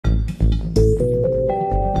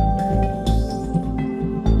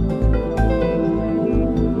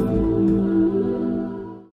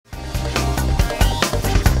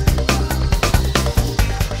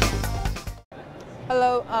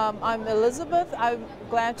I'm Elizabeth. I'm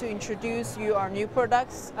glad to introduce you our new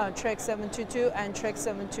products, TREK-722 and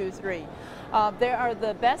TREK-723. They are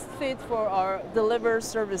the best fit for our delivery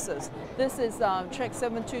services. This is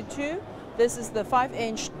TREK-722. This is the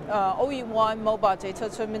 5-inch all-in-one mobile data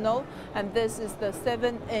terminal, and this is the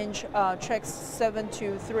 7-inch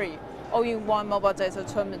TREK-723 all-in-one mobile data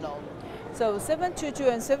terminal. So 722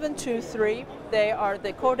 and 723, they are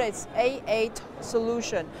the Cortex A8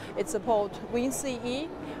 solution. It supports WinCE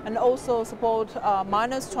and also support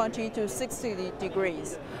 -20 to 60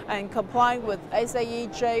 degrees and comply with SAE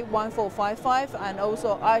J1155 and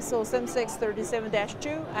also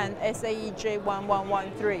ISO7637-2 and SAE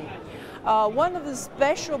J1113. One of the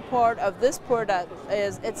special part of this product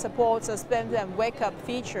is it supports Suspend and Wakeup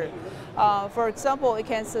feature. For example, it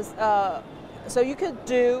can so you could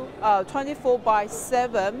do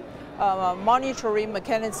 24/7 monitoring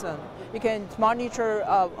mechanism. You can monitor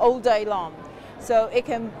all day long. So it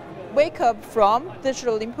can wake up from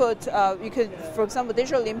digital input. You could, for example,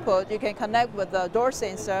 digital input, you can connect with the door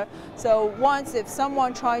sensor. So once if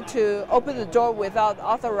someone tries to open the door without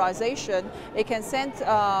authorization, it can send,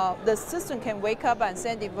 the system can wake up and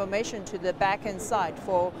send information to the back-end side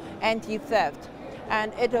for anti-theft.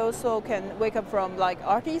 And it also can wake up from like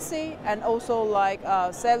RTC and also like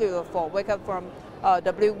cellular phone, wake up from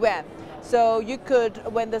WWAN. So you could,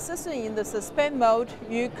 when the system is in the suspend mode,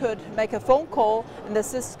 you could make a phone call and the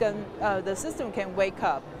system can wake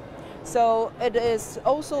up. So it is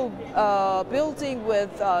also building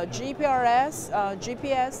with GPRS,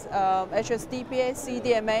 GPS, HSDPA,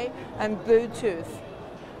 CDMA, and Bluetooth.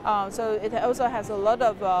 So it also has a lot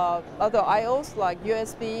of other I/Os like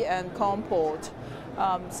USB and COM port.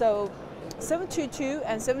 So 722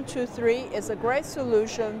 and 723 is a great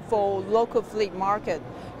solution for local fleet market.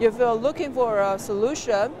 If you're looking for a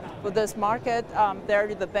solution for this market,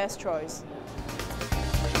 they're the best choice.